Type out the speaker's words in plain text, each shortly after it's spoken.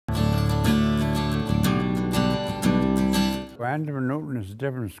Andover Newton is a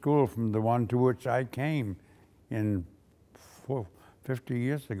different school from the one to which I came in 50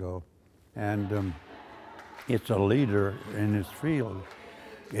 years ago. And it's a leader in its field.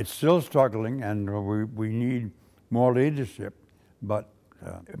 It's still struggling, and we need more leadership. But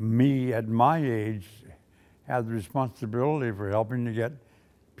me, at my age, have the responsibility for helping to get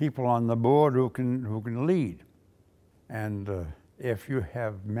people on the board who can lead. And if you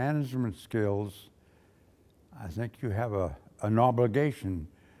have management skills, I think you have an obligation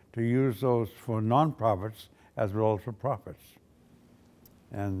to use those for nonprofits as well as for profits.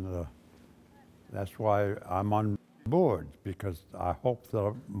 And that's why I'm on boards, because I hope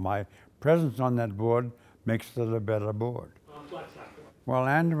that my presence on that board makes it a better board. Well,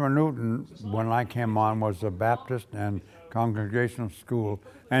 Andover Newton, when I came on, was a Baptist and Congregational school,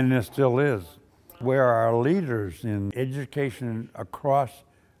 and it still is. Where our leaders in education across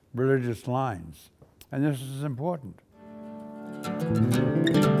religious lines, and this is important.